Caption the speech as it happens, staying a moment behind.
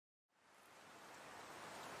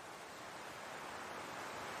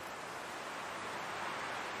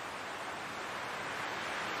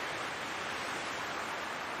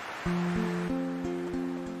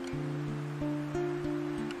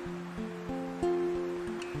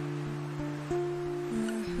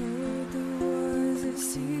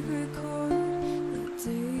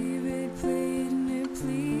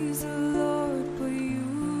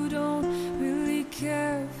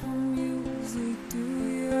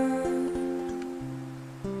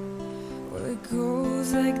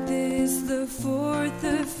It's like this, the fourth,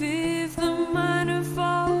 the fifth, the minor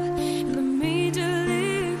fall, and the major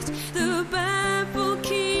lift, the baffled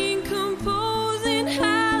king composing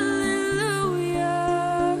hallelujah,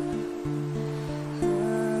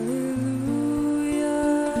 hallelujah,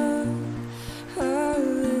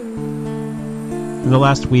 hallelujah. In the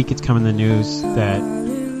last week, it's come in the news that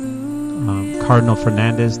Cardinal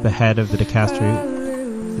Fernandez, the head of the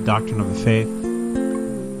dicastery, the doctrine of the faith,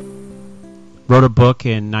 wrote a book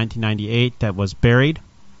in 1998 that was buried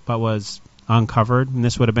but was uncovered, and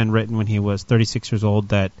this would have been written when he was 36 years old,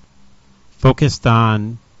 that focused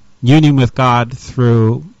on union with God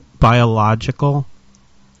through biological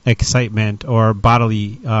excitement or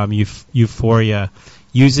bodily euphoria,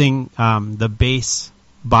 using the base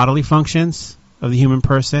bodily functions of the human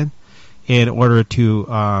person in order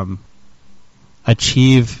to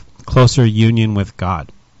achieve closer union with God.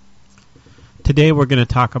 Today we're going to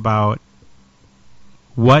talk about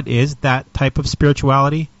what is that type of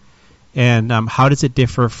spirituality, and how does it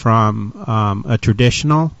differ from a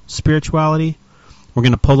traditional spirituality. We're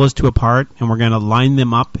going to pull those two apart, and we're going to line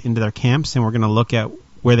them up into their camps, and we're going to look at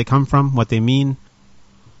where they come from, what they mean.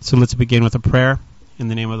 So let's begin with a prayer. In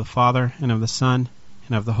the name of the Father, and of the Son,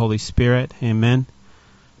 and of the Holy Spirit. Amen.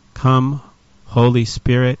 Come, Holy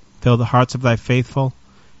Spirit, fill the hearts of thy faithful,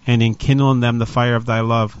 and enkindle in them the fire of thy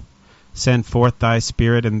love. Send forth thy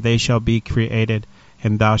Spirit, and they shall be created,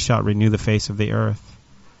 and thou shalt renew the face of the earth.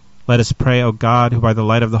 Let us pray, O God, who by the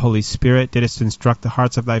light of the Holy Spirit didst instruct the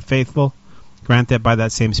hearts of thy faithful, grant that by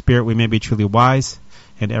that same Spirit we may be truly wise,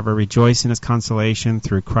 and ever rejoice in his consolation,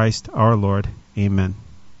 through Christ our Lord. Amen.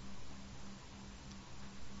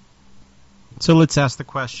 So let's ask the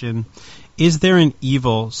question, is there an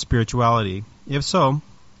evil spirituality? If so,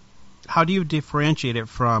 how do you differentiate it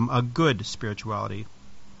from a good spirituality?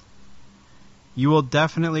 You will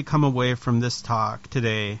definitely come away from this talk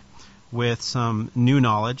today with some new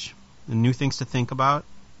knowledge and new things to think about,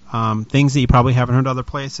 things that you probably haven't heard other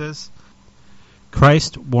places.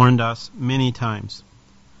 Christ warned us many times,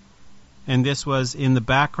 and this was in the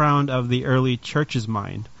background of the early church's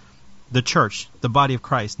mind. The church, the body of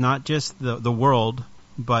Christ, not just the world,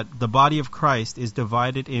 but the body of Christ is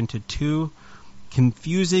divided into two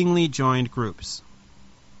confusingly joined groups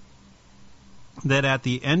that at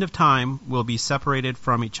the end of time will be separated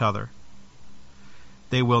from each other.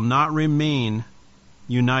 They will not remain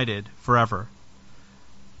united forever,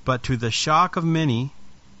 but to the shock of many,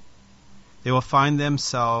 they will find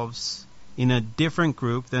themselves in a different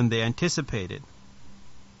group than they anticipated.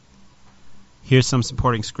 Here's some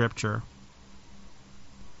supporting scripture.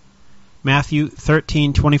 Matthew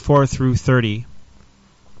 13:24 through 30.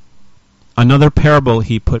 Another parable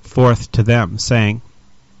he put forth to them, saying,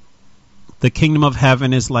 The kingdom of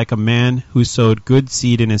heaven is like a man who sowed good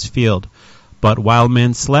seed in his field. But while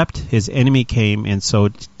men slept, his enemy came and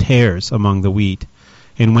sowed tares among the wheat,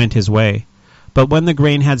 and went his way. But when the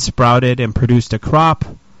grain had sprouted and produced a crop,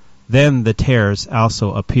 then the tares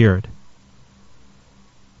also appeared.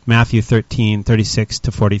 Matthew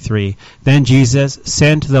 13:36-43. Then Jesus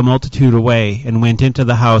sent the multitude away, and went into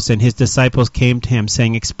the house, and his disciples came to him,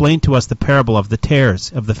 saying, Explain to us the parable of the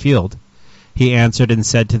tares of the field. He answered and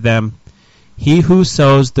said to them, He who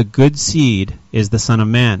sows the good seed is the Son of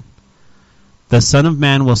Man. The Son of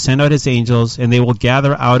Man will send out his angels, and they will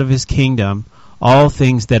gather out of his kingdom all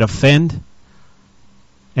things that offend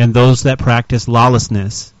and those that practice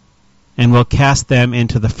lawlessness, and will cast them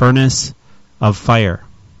into the furnace of fire.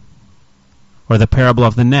 Or the parable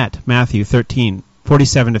of the net, Matthew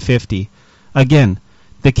 13:47-50. Again,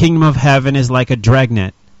 the kingdom of heaven is like a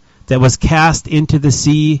dragnet that was cast into the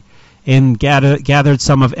sea and gathered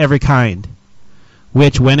some of every kind,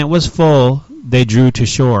 which when it was full they drew to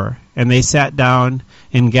shore, and they sat down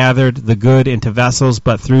and gathered the good into vessels,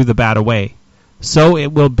 but threw the bad away. So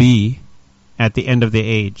it will be at the end of the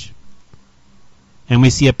age. And we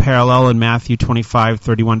see a parallel in Matthew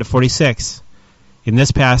 25:31-46. In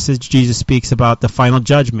this passage, Jesus speaks about the final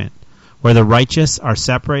judgment, where the righteous are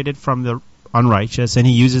separated from the unrighteous, and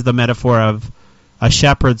he uses the metaphor of a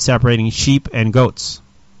shepherd separating sheep and goats.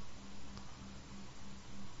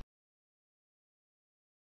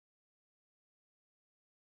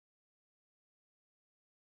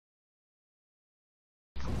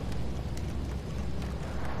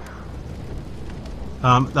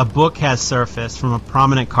 A book has surfaced from a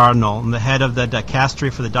prominent cardinal and the head of the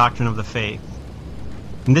dicastery for the doctrine of the faith.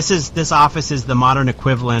 And this office is the modern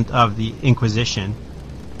equivalent of the Inquisition.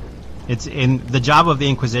 It's in the job of the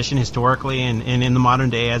Inquisition historically and in the modern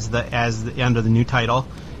day under the new title.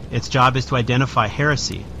 Its job is to identify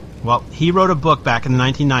heresy. Well, he wrote a book back in the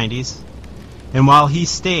 1990s, and while he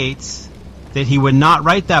states that he would not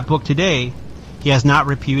write that book today, he has not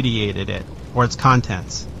repudiated it or its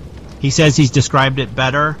contents. He says he's described it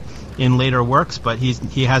better in later works, but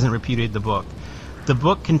he hasn't repudiated the book. The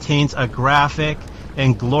book contains a graphic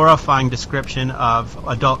and glorifying description of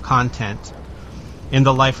adult content in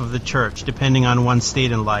the life of the church, depending on one's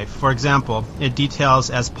state in life. For example, it details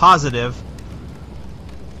as positive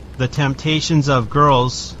the temptations of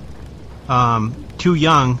girls too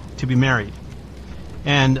young to be married.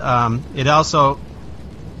 And it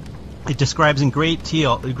describes in great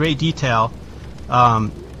detail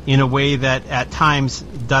in a way that at times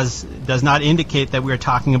does not indicate that we are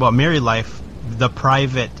talking about married life, the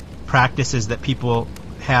private practices that people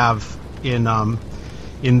have in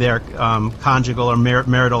their conjugal or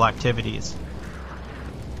marital activities.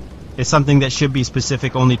 It's something that should be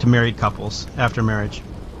specific only to married couples after marriage.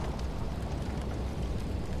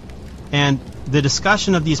 And the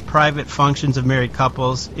discussion of these private functions of married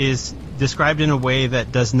couples is described in a way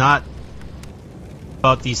that does not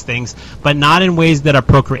about these things, but not in ways that are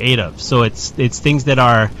procreative. So it's things that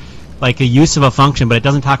are like a use of a function, but it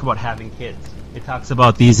doesn't talk about having kids. It talks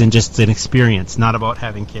about these in just an experience, not about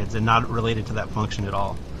having kids, and not related to that function at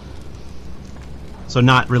all. So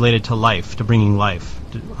not related to life, to bringing life.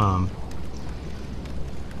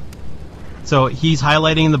 So he's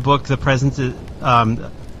highlighting in the book the presence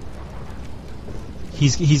of,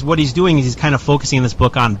 he's what he's doing is he's kind of focusing in this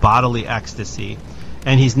book on bodily ecstasy,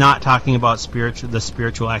 and he's not talking about the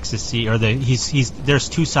spiritual ecstasy, or there's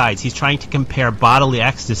two sides. He's trying to compare bodily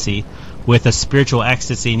ecstasy with a spiritual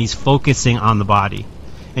ecstasy, and he's focusing on the body.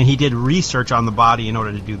 And he did research on the body in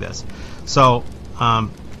order to do this. So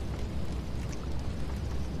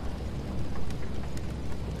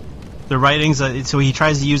the writings, so he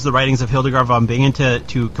tries to use the writings of Hildegard von Bingen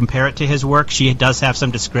to compare it to his work. She does have some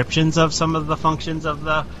descriptions of some of the functions of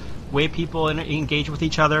the way people engage with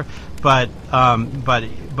each other, but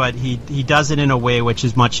he does it in a way which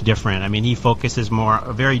is much different. I mean, he focuses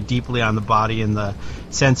very deeply on the body and the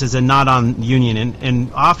senses, and not on union.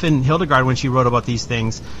 And often Hildegard, when she wrote about these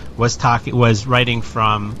things, was writing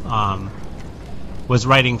from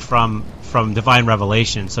divine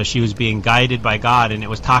revelation. So she was being guided by God, and it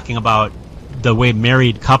was talking about the way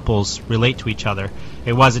married couples relate to each other.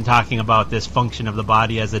 It wasn't talking about this function of the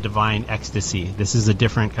body as a divine ecstasy. This is a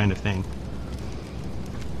different kind of thing.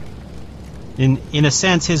 In a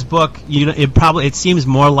sense, his book, it seems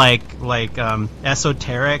more like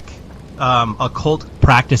esoteric occult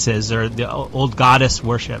practices, or the old goddess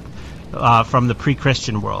worship from the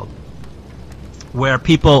pre-Christian world, where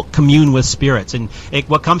people commune with spirits. And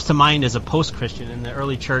what comes to mind is a post-Christian. In the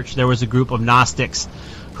early church, there was a group of Gnostics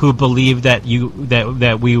who believed that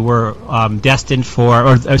we were destined for,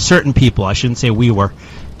 or certain people, I shouldn't say we were,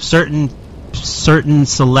 certain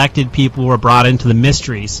selected people were brought into the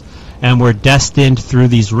mysteries and were destined through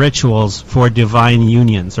these rituals for divine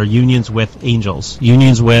unions, or unions with angels.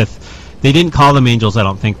 They didn't call them angels, I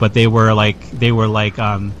don't think, but they were like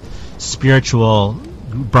spiritual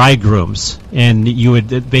bridegrooms, and you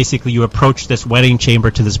approach this wedding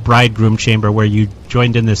chamber to this bridegroom chamber where you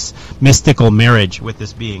joined in this mystical marriage with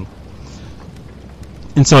this being.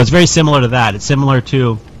 And so it's very similar to that. It's similar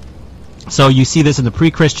to, so you see this in the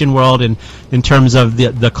pre-Christian world in terms of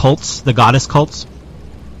the cults, the goddess cults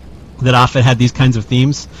that often had these kinds of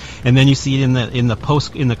themes, and then you see it in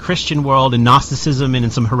the Christian world, in Gnosticism and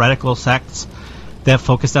in some heretical sects that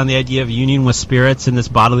focused on the idea of union with spirits in this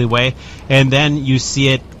bodily way. And then you see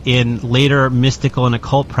it in later mystical and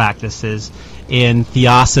occult practices in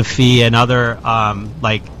theosophy and other,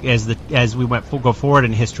 as we go forward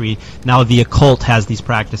in history, now the occult has these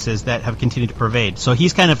practices that have continued to pervade. So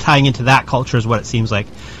he's kind of tying into that culture, is what it seems like.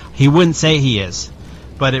 He wouldn't say he is,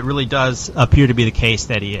 but it really does appear to be the case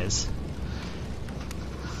that he is.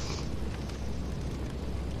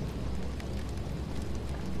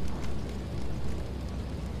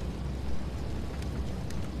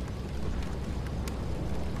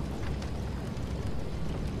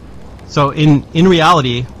 So in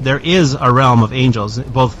reality, there is a realm of angels,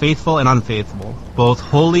 both faithful and unfaithful, both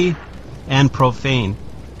holy and profane.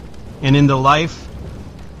 And in the life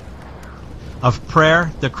of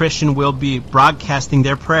prayer, the Christian will be broadcasting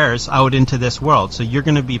their prayers out into this world. So you're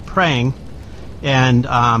going to be praying, and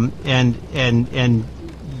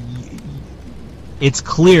it's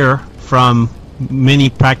clear from many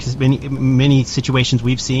situations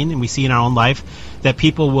we've seen and we see in our own life that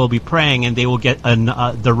people will be praying and they will get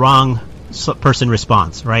the wrong person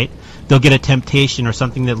response, right? They'll get a temptation or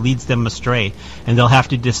something that leads them astray, and they'll have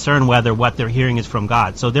to discern whether what they're hearing is from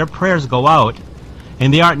God. So their prayers go out,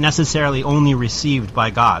 and they aren't necessarily only received by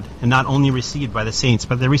God, and not only received by the saints,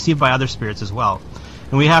 but they're received by other spirits as well.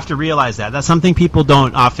 And we have to realize that. That's something people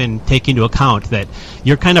don't often take into account, that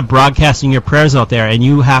you're kind of broadcasting your prayers out there, and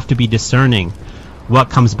you have to be discerning what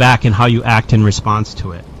comes back and how you act in response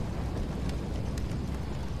to it.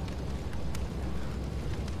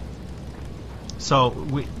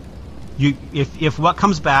 So if what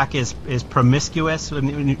comes back is promiscuous,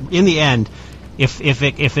 in the end, if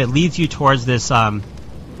it leads you towards this,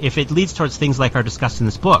 if it leads towards things like are discussed in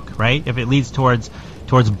this book, right? If it leads towards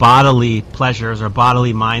bodily pleasures or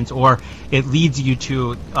bodily minds, or it leads you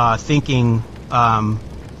to thinking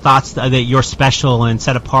thoughts that you're special and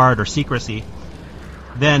set apart or secrecy,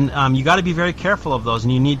 then you got to be very careful of those,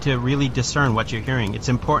 and you need to really discern what you're hearing. It's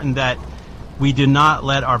important that we do not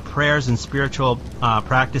let our prayers and spiritual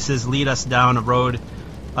practices lead us down a road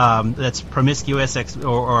that's promiscuous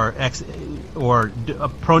or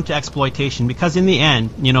prone to exploitation, because in the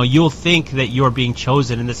end, you'll think that you're being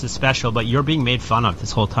chosen and this is special, but you're being made fun of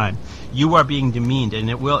this whole time. You are being demeaned, and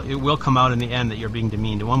it will come out in the end that you're being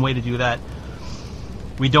demeaned. And one way to do that,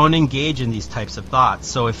 we don't engage in these types of thoughts.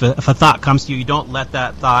 So if a thought comes to you, you don't let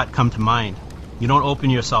that thought come to mind. You don't open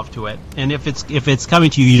yourself to it. And if it's coming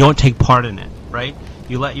to you, you don't take part in it, right?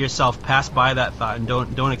 You let yourself pass by that thought and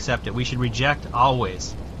don't accept it. We should reject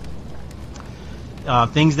always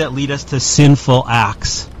things that lead us to sinful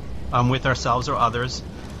acts with ourselves or others,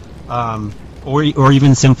 or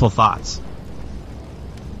even sinful thoughts.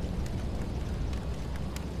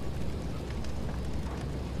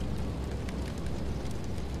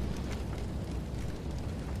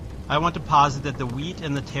 I want to posit that the wheat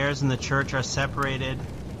and the tares in the church are separated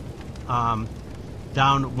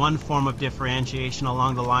down one form of differentiation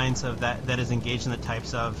along the lines of that is engaged in the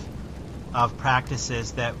types of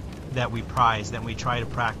practices that we prize, that we try to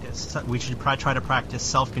practice. We should try to practice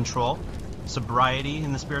self-control, sobriety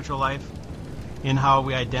in the spiritual life, in how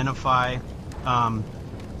we identify, and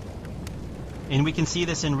we can see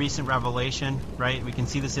this in recent Revelation, right? We can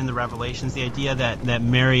see this in the Revelations, the idea that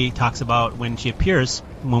Mary talks about when she appears,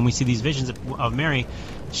 when we see these visions of Mary,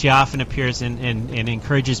 she often appears and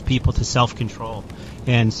encourages people to self-control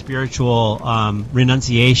and spiritual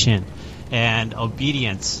renunciation and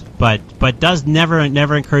obedience, but does never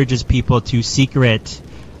encourages people to secret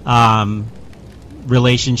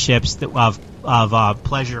relationships of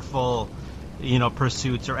pleasureful,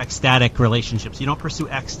 pursuits, or ecstatic relationships. You don't pursue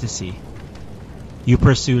ecstasy. You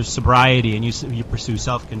pursue sobriety, and you pursue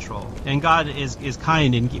self-control. And God is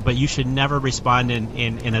kind, but you should never respond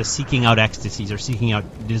in a seeking out ecstasies or seeking out,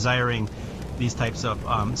 desiring these types of,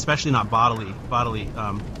 especially not bodily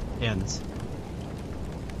ends.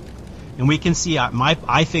 And we can see,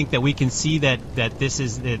 I think that we can see that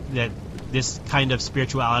this kind of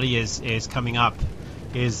spirituality is coming up,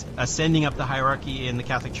 is ascending up the hierarchy in the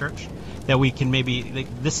Catholic Church. That we can maybe,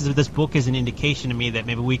 this book is an indication to me that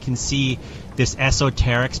maybe we can see this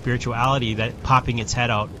esoteric spirituality that popping its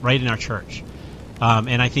head out right in our church.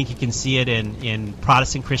 And I think you can see it in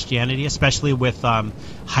Protestant Christianity, especially with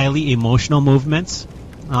highly emotional movements.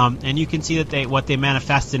 And you can see that what they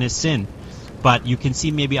manifest in is sin. But you can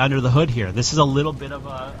see maybe under the hood here. This is a little bit of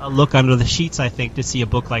a look under the sheets, I think, to see a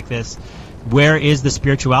book like this. Where is the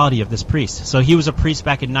spirituality of this priest? So he was a priest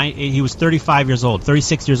back he was 35 years old,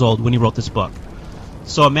 36 years old when he wrote this book.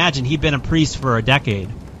 So imagine he'd been a priest for a decade,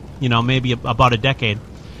 maybe about a decade.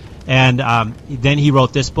 And then he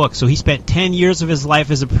wrote this book. So he spent 10 years of his life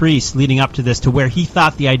as a priest leading up to this, to where he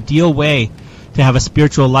thought the ideal way to have a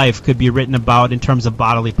spiritual life could be written about in terms of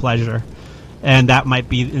bodily pleasure. And that might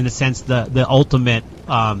be, in a sense, the ultimate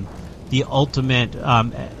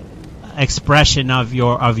expression of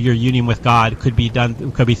your union with God could be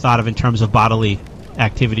thought of in terms of bodily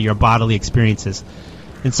activity or bodily experiences.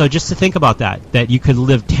 And so just to think about that you could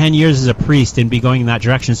live 10 years as a priest and be going in that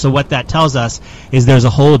direction. So what that tells us is there's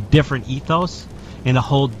a whole different ethos and a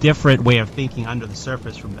whole different way of thinking under the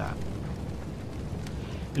surface from that.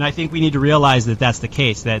 And I think we need to realize that that's the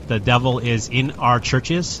case, that the devil is in our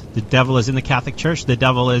churches, the devil is in the Catholic Church, the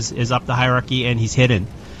devil is up the hierarchy, and he's hidden.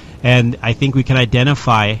 And I think we can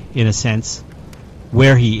identify, in a sense,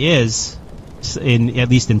 where he is, at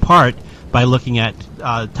least in part, by looking at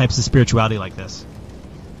types of spirituality like this.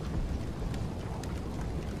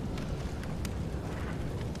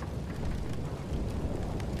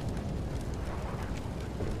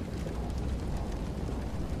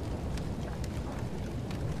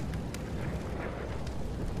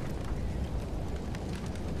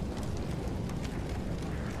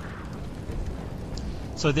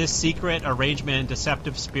 So this secret arrangement and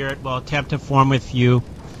deceptive spirit will attempt to form with you,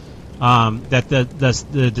 that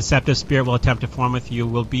the deceptive spirit will attempt to form with you,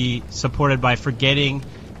 will be supported by forgetting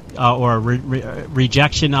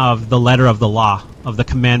rejection of the letter of the law, of the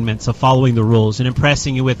commandments, of following the rules, and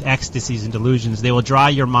impressing you with ecstasies and delusions. They will draw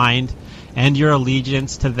your mind and your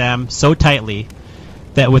allegiance to them so tightly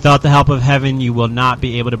that without the help of heaven you will not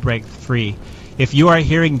be able to break free. If you are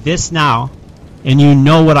hearing this now, and you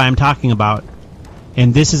know what I'm talking about,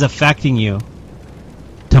 and this is affecting you,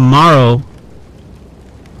 tomorrow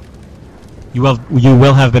you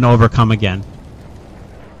will have been overcome again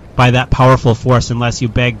by that powerful force, unless you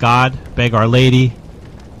beg God, beg Our Lady,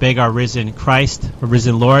 beg our risen Christ, our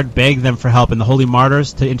risen Lord, beg them for help, and the holy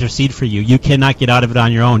martyrs to intercede for you. You cannot get out of it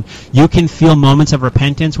on your own. You can feel moments of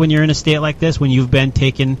repentance when you're in a state like this, when you've been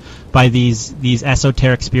taken by these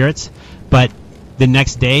esoteric spirits, but the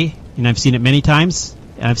next day, and I've seen it many times,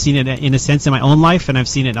 and I've seen it in a sense in my own life, and I've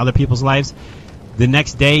seen it in other people's lives, the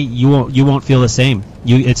next day you won't feel the same.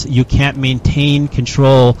 You can't maintain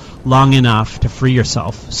control long enough to free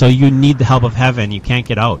yourself. So you need the help of heaven. You can't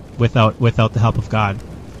get out without the help of God.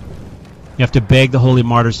 You have to beg the holy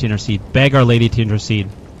martyrs to intercede. Beg Our Lady to intercede.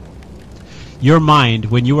 Your mind,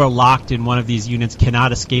 when you are locked in one of these unions,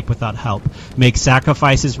 cannot escape without help. Make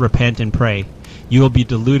sacrifices, repent, and pray. You will be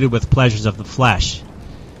deluded with pleasures of the flesh.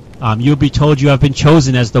 You'll be told you have been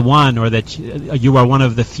chosen as the one, or that you are one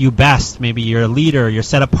of the few best. Maybe you're a leader, you're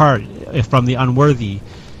set apart from the unworthy.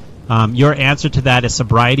 Your answer to that is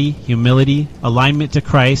sobriety, humility, alignment to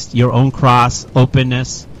Christ, your own cross,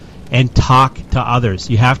 openness, and talk to others.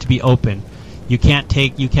 You have to be open. You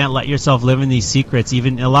can't let yourself live in these secrets.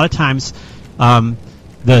 Even a lot of times,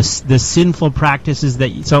 the sinful practices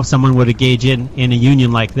that someone would engage in a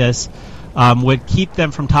union like this would keep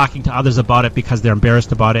them from talking to others about it because they're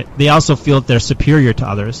embarrassed about it. They also feel that they're superior to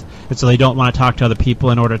others, and so they don't want to talk to other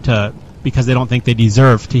people because they don't think they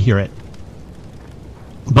deserve to hear it.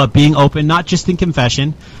 But being open, not just in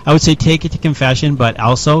confession, I would say take it to confession, but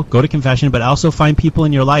also go to confession, but also find people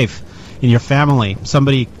in your life, in your family,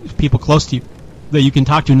 people close to you that you can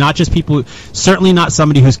talk to, not just people, certainly not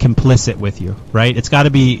somebody who's complicit with you, right? It's got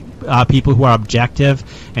to be people who are objective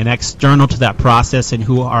and external to that process, and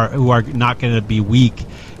who are not going to be weak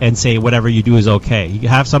and say whatever you do is okay. You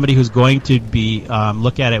have somebody who's going to be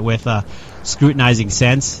look at it with a scrutinizing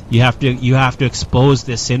sense. You have to expose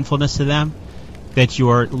this sinfulness to them that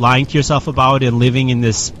you're lying to yourself about and living in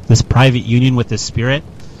this private union with the Spirit.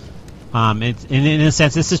 And in a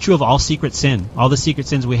sense, this is true of all secret sin. All the secret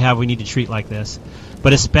sins we have, we need to treat like this.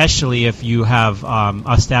 But especially if you have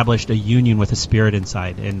established a union with the Spirit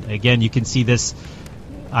inside. And again, you can see this,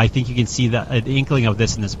 I think you can see an inkling of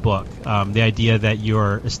this in this book. The idea that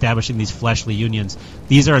you're establishing these fleshly unions.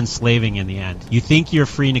 These are enslaving in the end. You think you're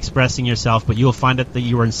free in expressing yourself, but you will find out that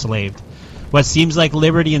you are enslaved. What seems like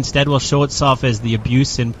liberty instead will show itself as the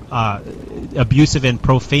abusive and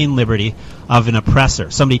profane liberty of an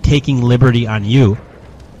oppressor, somebody taking liberty on you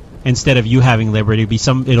instead of you having liberty.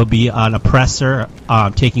 It'll be an oppressor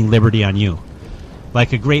taking liberty on you.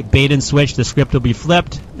 Like a great bait and switch, the script will be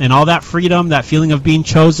flipped, and all that freedom, that feeling of being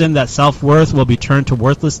chosen, that self-worth will be turned to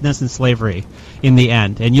worthlessness and slavery in the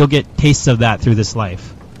end, and you'll get tastes of that through this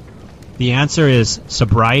life. The answer is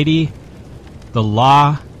sobriety, the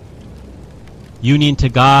law, union to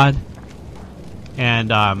God, and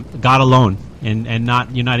God alone, and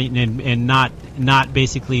not uniting, and not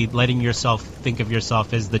basically letting yourself think of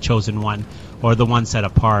yourself as the chosen one, or the one set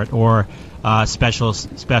apart, or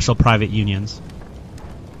special private unions.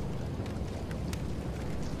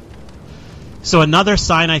 So another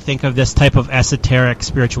sign, I think, of this type of esoteric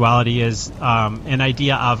spirituality is an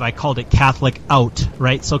idea of, I called it Catholic out,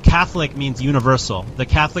 right? So Catholic means universal. The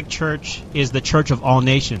Catholic Church is the church of all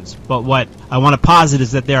nations. But what I want to posit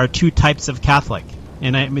is that there are two types of Catholic.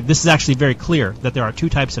 And this is actually very clear, that there are two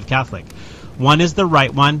types of Catholic. One is the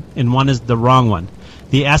right one, and one is the wrong one.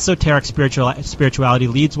 The esoteric spirituality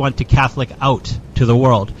leads one to Catholic out to the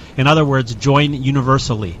world. In other words, join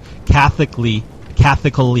universally, Catholically,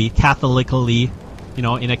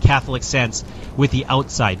 in a Catholic sense, with the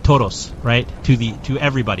outside, todos, right? To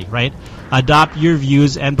everybody, right? Adopt your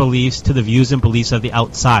views and beliefs to the views and beliefs of the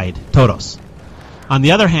outside, todos. On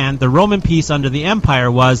the other hand, the Roman peace under the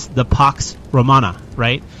empire was the Pax Romana,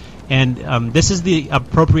 right? And this is the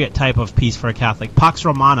appropriate type of peace for a Catholic. Pax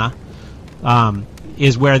Romana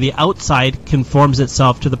is where the outside conforms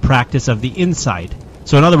itself to the practice of the inside.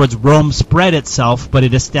 So in other words, Rome spread itself, but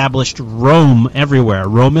it established Rome everywhere.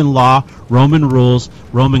 Roman law, Roman rules,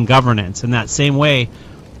 Roman governance. In that same way,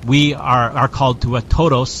 we are called to a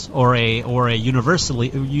todos, or a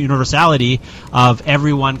universality of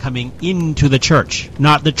everyone coming into the church,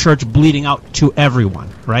 not the church bleeding out to everyone,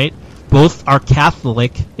 right? Both are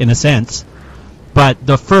Catholic in a sense, but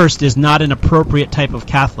the first is not an appropriate type of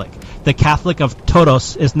Catholic. The Catholic of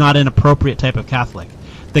todos is not an appropriate type of Catholic.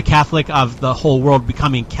 The Catholic of the whole world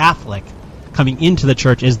becoming Catholic, coming into the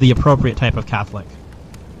church, is the appropriate type of Catholic.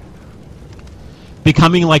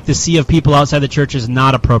 Becoming like the sea of people outside the church is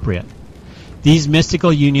not appropriate. These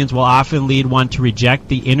mystical unions will often lead one to reject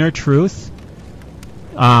the inner truth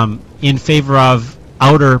in favor of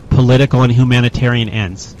outer political and humanitarian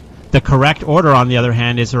ends. The correct order, on the other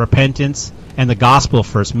hand, is repentance and the gospel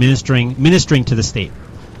first, ministering to the state,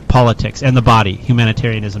 politics, and the body,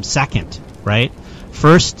 humanitarianism second, right?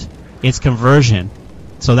 First, it's conversion.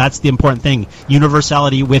 So that's the important thing.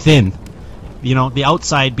 Universality within. The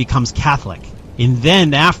outside becomes Catholic. And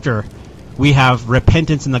then after we have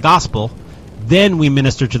repentance in the gospel, then we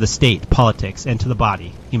minister to the state, politics, and to the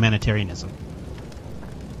body, humanitarianism.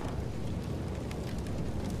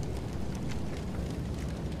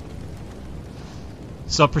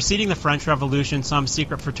 So preceding the French Revolution, some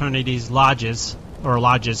secret fraternities, lodges,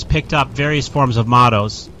 picked up various forms of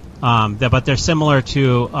mottos, but they're similar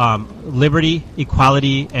to liberty,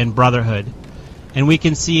 equality, and brotherhood. And we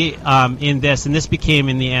can see in this, and this became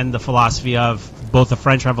in the end the philosophy of both the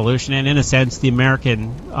French Revolution and, in a sense, the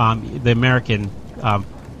American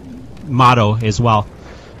motto as well.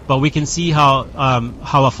 But we can see how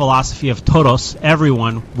a philosophy of todos,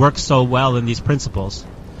 everyone, works so well in these principles.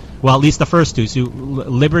 Well, at least the first two, so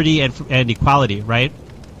liberty and equality, right?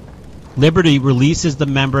 Liberty releases the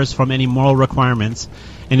members from any moral requirements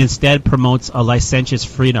and instead promotes a licentious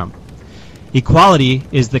freedom. Equality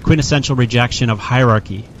is the quintessential rejection of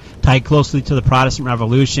hierarchy, tied closely to the Protestant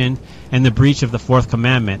Revolution and the breach of the Fourth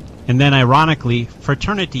Commandment. And then, ironically,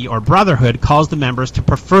 fraternity or brotherhood calls the members to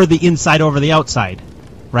prefer the inside over the outside,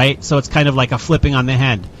 right? So it's kind of like a flipping on the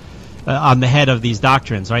head of these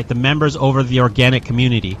doctrines, right? The members over the organic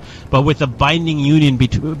community, but with a binding union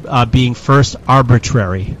being first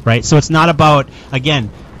arbitrary, right? So it's not about, again,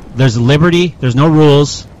 there's liberty, there's no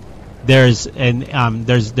rules, there's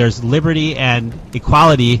liberty and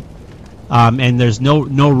equality, and there's no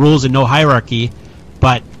rules and no hierarchy,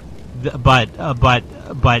 but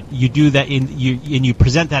you do that and you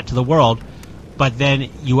present that to the world. But then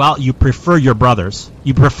you prefer your brothers.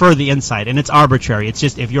 You prefer the inside, and it's arbitrary. It's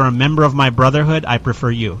just, if you're a member of my brotherhood, I prefer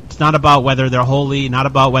you. It's not about whether they're holy, not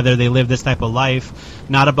about whether they live this type of life,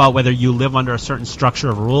 not about whether you live under a certain structure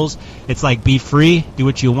of rules. It's like, be free, do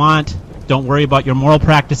what you want, don't worry about your moral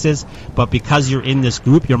practices, but because you're in this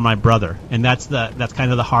group, you're my brother. And that's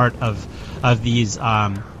kind of the heart of these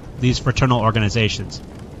fraternal organizations.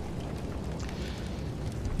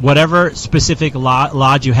 Whatever specific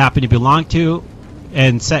lodge you happen to belong to,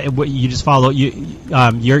 and you just follow.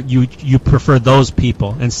 You prefer those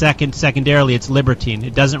people. And secondarily, it's libertine.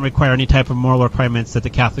 It doesn't require any type of moral requirements that the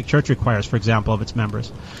Catholic Church requires, for example, of its members.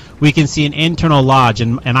 We can see an internal lodge,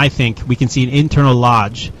 and I think we can see an internal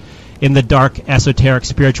lodge in the dark, esoteric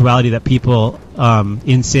spirituality that people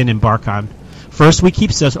in sin embark on. First, we keep.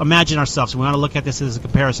 Imagine ourselves. We want to look at this as a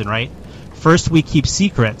comparison, right? First, we keep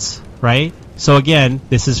secrets, right? So again,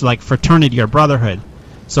 this is like fraternity or brotherhood.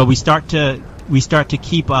 So we start to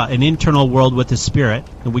keep an internal world with the Spirit,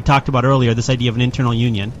 and we talked about earlier this idea of an internal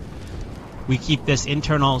union. We keep this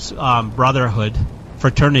internal brotherhood,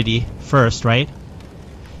 fraternity first, right?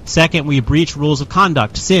 Second, we breach rules of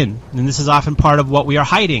conduct, sin, and this is often part of what we are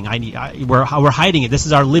hiding. We're hiding it. This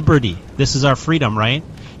is our liberty. This is our freedom, right?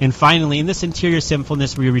 And finally, in this interior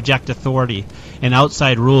sinfulness, we reject authority and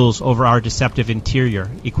outside rules over our deceptive interior,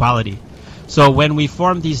 equality. So when we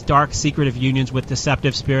form these dark, secretive unions with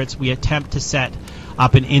deceptive spirits, we attempt to set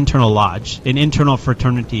up an internal lodge, an internal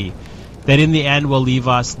fraternity, that in the end will leave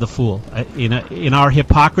us the fool. In our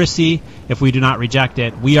hypocrisy, if we do not reject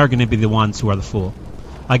it, we are going to be the ones who are the fool.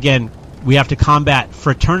 Again, we have to combat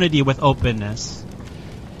fraternity with openness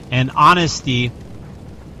and honesty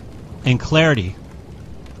and clarity.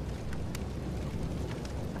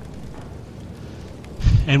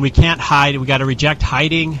 And we can't hide. We got to reject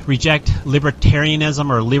hiding, reject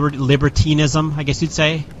libertarianism or libertinism, I guess you'd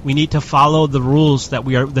say. We need to follow the rules that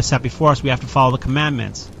set before us. We have to follow the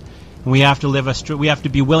commandments, and we have to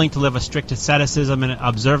be willing to live a strict asceticism and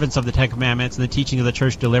observance of the Ten Commandments and the teaching of the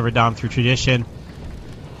Church delivered down through tradition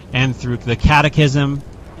and through the Catechism.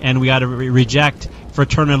 And we got to reject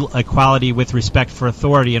fraternal equality with respect for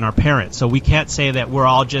authority in our parents. So we can't say that we're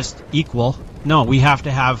all just equal. No, we have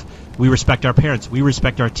to have. We respect our parents. We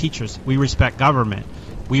respect our teachers. We respect government.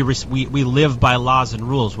 We live by laws and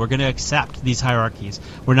rules. We're going to accept these hierarchies.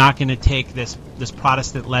 We're not going to take this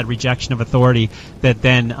Protestant-led rejection of authority that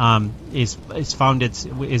then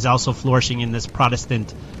is also flourishing in this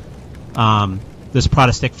Protestant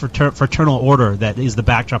fraternal order that is the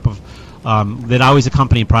backdrop of that always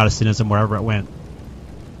accompanied Protestantism wherever it went.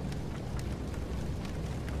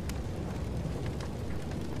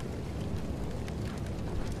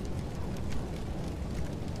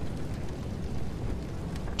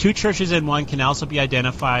 two churches in one can also be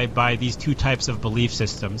identified by these two types of belief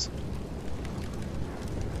systems.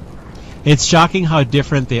 It's shocking how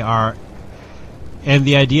different they are, and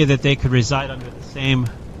the idea that they could reside under the same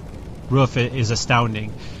roof is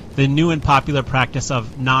astounding. The new and popular practice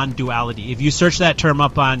of non-duality. If you search that term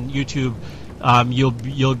up on YouTube,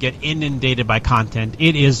 you'll get inundated by content.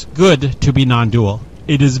 It is good to be non-dual.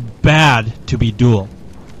 It is bad to be dual.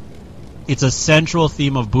 It's a central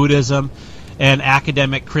theme of Buddhism and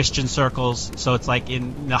academic Christian circles. So it's like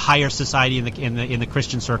in the higher society, in the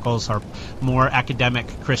Christian circles, or more academic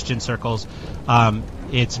Christian circles,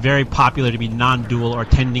 it's very popular to be non-dual or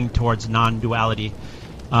tending towards non-duality.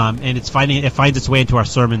 And it finds its way into our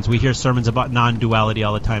sermons. We hear sermons about non-duality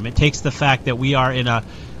all the time. It takes the fact that we are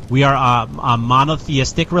a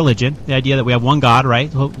monotheistic religion, the idea that we have one God,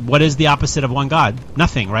 right? What is the opposite of one God?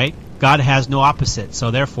 Nothing, right? God has no opposite,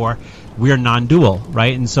 so therefore we are non-dual,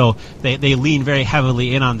 right? And so they lean very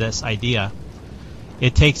heavily in on this idea.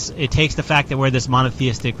 It takes the fact that we're this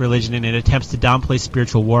monotheistic religion, and it attempts to downplay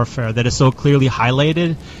spiritual warfare that is so clearly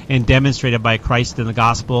highlighted and demonstrated by Christ in the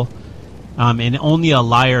gospel, and only a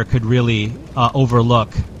liar could really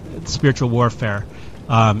overlook spiritual warfare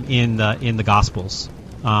in the gospels,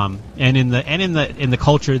 and in the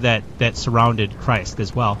culture that surrounded Christ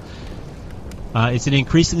as well. It's an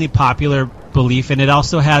increasingly popular belief, and it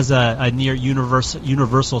also has a near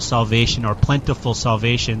universal salvation or plentiful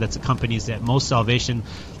salvation that accompanies it. Most salvation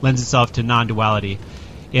lends itself to non-duality.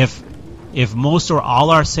 If most or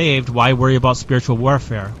all are saved, why worry about spiritual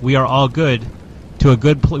warfare? We are all good to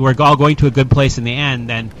we're all going to a good place in the end.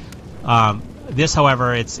 Then this,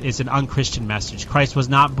 however, it's an unchristian message. Christ was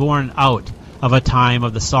not born out of a time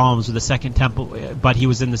of the Psalms or the Second Temple, but he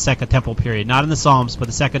was in the Second Temple period. Not in the Psalms, but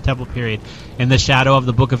the Second Temple period, in the shadow of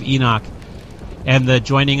the book of Enoch and the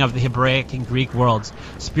joining of the Hebraic and Greek worlds.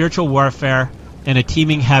 Spiritual warfare and a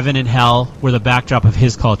teeming heaven and hell were the backdrop of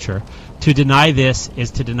his culture. To deny this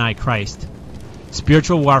is to deny Christ.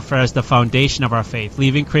 Spiritual warfare is the foundation of our faith.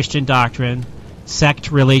 Leaving Christian doctrine,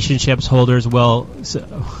 sect relationships holders will...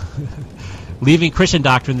 Leaving Christian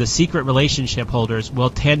doctrine, the secret relationship holders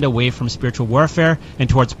will tend away from spiritual warfare and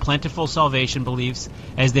towards plentiful salvation beliefs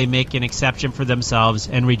as they make an exception for themselves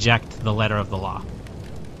and reject the letter of the law.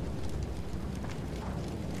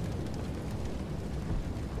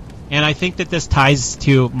 And I think that this ties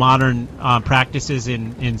to modern practices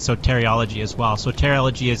in soteriology as well.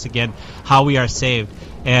 Soteriology is, again, how we are saved.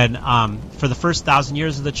 And for the first 1,000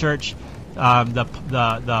 years of the church,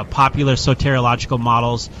 the popular soteriological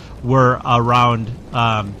models were around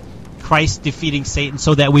Christ defeating Satan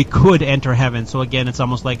so that we could enter heaven. So again, it's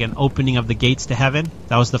almost like an opening of the gates to heaven.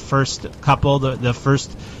 That was the first couple,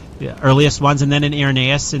 the earliest ones. And then in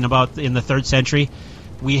Irenaeus, in the 3rd century,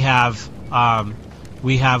 we have a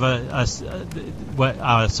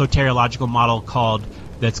soteriological model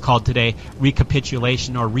that's called today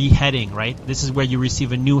recapitulation or reheading, right? This is where you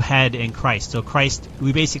receive a new head in Christ. So Christ,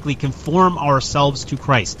 we basically conform ourselves to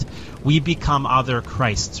Christ. We become other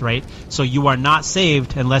Christs, right? So you are not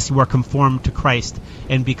saved unless you are conformed to Christ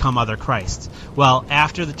and become other Christs. Well,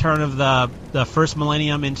 after the turn of the first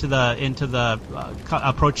millennium into the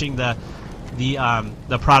approaching the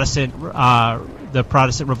Protestant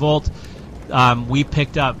revolt, we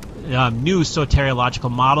picked up new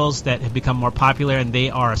soteriological models that have become more popular, and they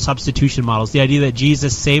are substitution models. The idea that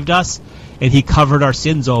Jesus saved us and he covered our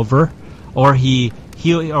sins over, or he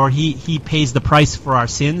pays the price for our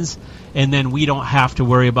sins, and then we don't have to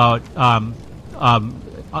worry about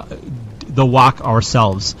the walk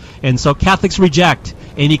ourselves. And so Catholics reject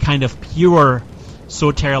any kind of pure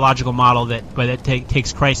soteriological model that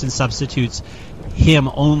takes Christ and substitutes him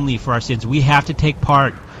only for our sins. We have to take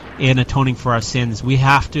part in atoning for our sins. We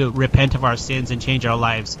have to repent of our sins and change our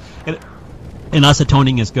lives. And us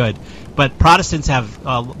atoning is good. But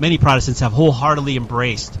many Protestants have wholeheartedly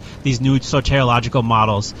embraced these new soteriological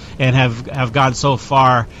models and have gone so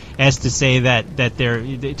far as to say that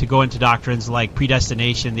to go into doctrines like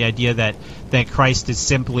predestination, the idea that Christ is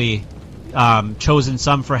simply chosen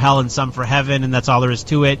some for hell and some for heaven, and that's all there is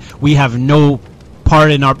to it. We have no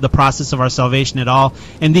part in the process of our salvation at all.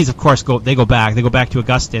 And these, of course, go back to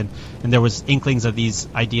Augustine, and there was inklings of these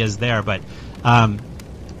ideas there. But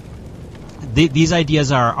these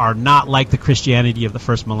ideas are not like the Christianity of the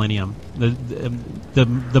first millennium.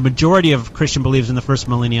 The majority of Christian believers in the first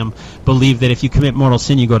millennium believe that if you commit mortal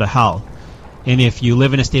sin, you go to hell, and if you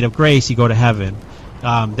live in a state of grace, you go to heaven.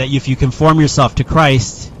 That if you conform yourself to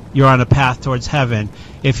Christ, you're on a path towards heaven.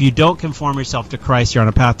 If you don't conform yourself to Christ, you're on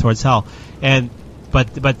a path towards hell.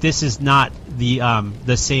 But this is not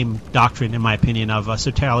the same doctrine, in my opinion, of a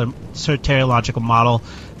soteriological model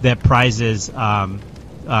that prizes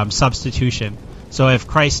substitution. So if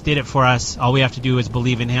Christ did it for us, all we have to do is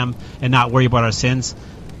believe in him and not worry about our sins.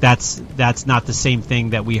 That's not the same thing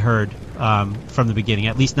that we heard from the beginning,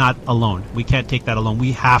 at least not alone. We can't take that alone.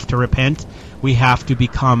 We have to repent. We have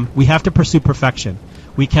to pursue perfection.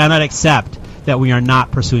 We cannot accept that we are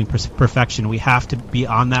not pursuing perfection. We have to be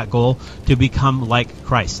on that goal to become like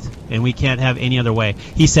Christ, and we can't have any other way.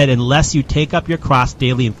 He said, unless you take up your cross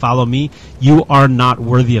daily and follow me, you are not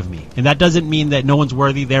worthy of me. And that doesn't mean that no one's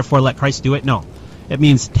worthy, therefore let Christ do it. No. It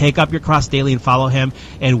means take up your cross daily and follow him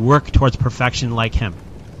and work towards perfection like him.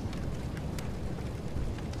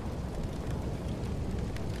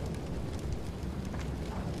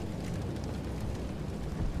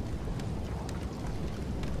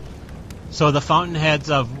 So the fountainheads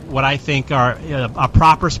of what I think are a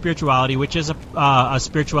proper spirituality, which is a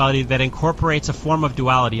spirituality that incorporates a form of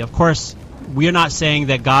duality. Of course, we are not saying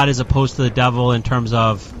that God is opposed to the devil in terms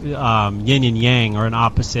of yin and yang, or an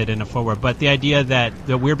opposite and a forward, but the idea that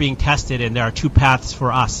we're being tested and there are two paths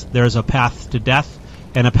for us. There's a path to death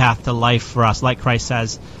and a path to life for us, like Christ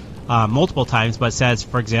says multiple times, but says,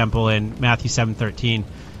 for example, in Matthew 7:13,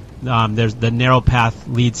 there's the narrow path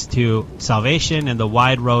leads to salvation and the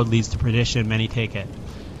wide road leads to perdition. Many take it.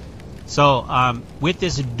 So with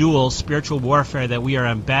this dual spiritual warfare that we are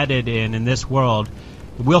embedded in this world,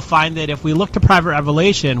 we'll find that if we look to private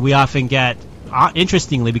revelation, we often get,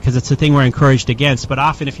 interestingly, because it's the thing we're encouraged against, but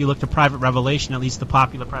often if you look to private revelation, at least the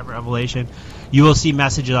popular private revelation, you will see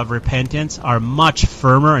messages of repentance are much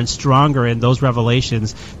firmer and stronger in those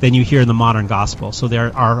revelations than you hear in the modern gospel. So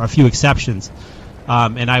there are a few exceptions.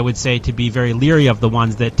 And I would say to be very leery of the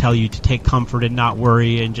ones that tell you to take comfort and not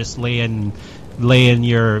worry and just lay in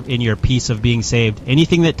your peace of being saved.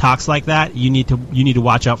 Anything that talks like that, you need to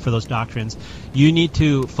watch out for those doctrines. You need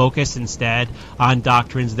to focus instead on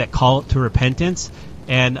doctrines that call to repentance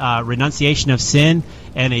and renunciation of sin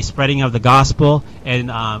and a spreading of the gospel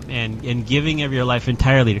and giving of your life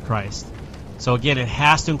entirely to Christ. So again, it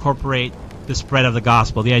has to incorporate the spread of the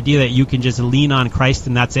gospel. The idea that you can just lean on Christ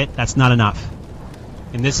and that's it, that's not enough.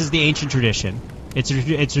 And this is the ancient tradition. It's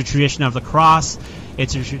a tradition of the cross.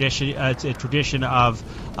 It's a tradition of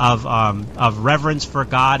reverence for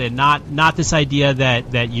God, and not this idea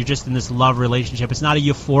that you're just in this love relationship. It's not a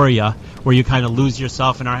euphoria where you kind of lose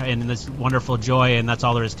yourself in this wonderful joy, and that's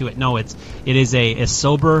all there is to it. No, it is a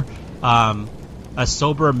sober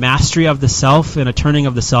mastery of the self and a turning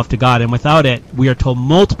of the self to God. And without it, we are told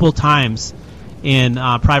multiple times in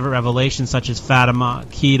private revelation, such as Fatima,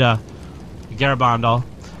 Kita, Garabandal,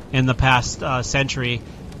 in the past century,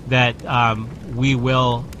 that we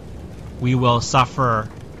will suffer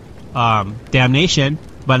damnation,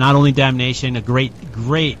 but not only damnation, a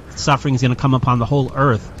great suffering is going to come upon the whole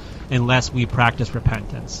earth unless we practice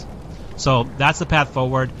repentance. So that's the path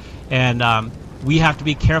forward, and we have to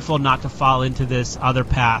be careful not to fall into this other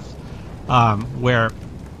path where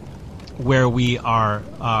we are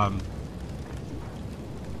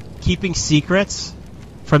keeping secrets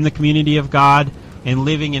from the community of God and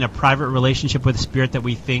living in a private relationship with the Spirit that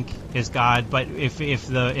we think is God. But if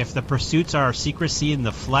the pursuits are secrecy in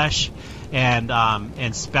the flesh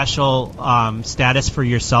and special status for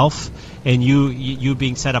yourself, and you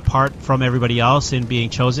being set apart from everybody else and being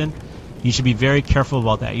chosen, you should be very careful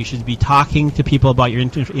about that. You should be talking to people about your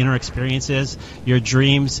inner experiences, your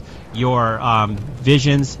dreams, your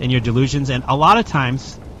visions, and your delusions. And a lot of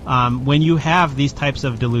times, when you have these types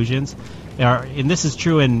of delusions, and this is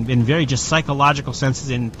true in very just psychological senses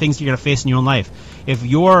in things you're going to face in your own life. If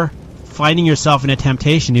you're finding yourself in a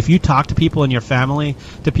temptation, if you talk to people in your family,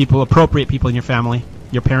 appropriate people in your family,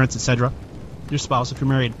 your parents, etc., your spouse if you're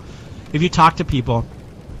married, if you talk to people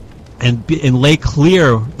and lay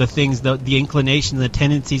clear the things, the inclinations, the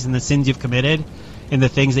tendencies, and the sins you've committed, and the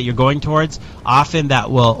things that you're going towards, often that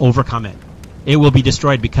will overcome it. It will be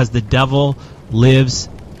destroyed because the devil lives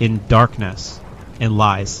in darkness and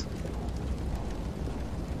lies.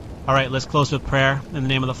 All right, let's close with prayer. In the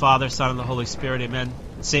name of the Father, Son, and the Holy Spirit, amen.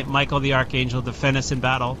 Saint Michael the Archangel, defend us in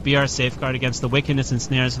battle. Be our safeguard against the wickedness and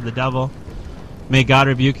snares of the devil. May God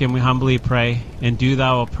rebuke him, we humbly pray. And do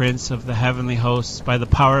thou, O Prince of the heavenly hosts, by the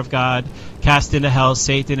power of God, cast into hell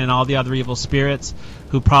Satan and all the other evil spirits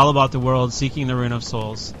who prowl about the world seeking the ruin of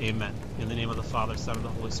souls. Amen. In the name of the Father, Son, and the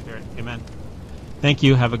Holy Spirit. Amen. Thank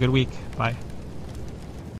you. Have a good week. Bye.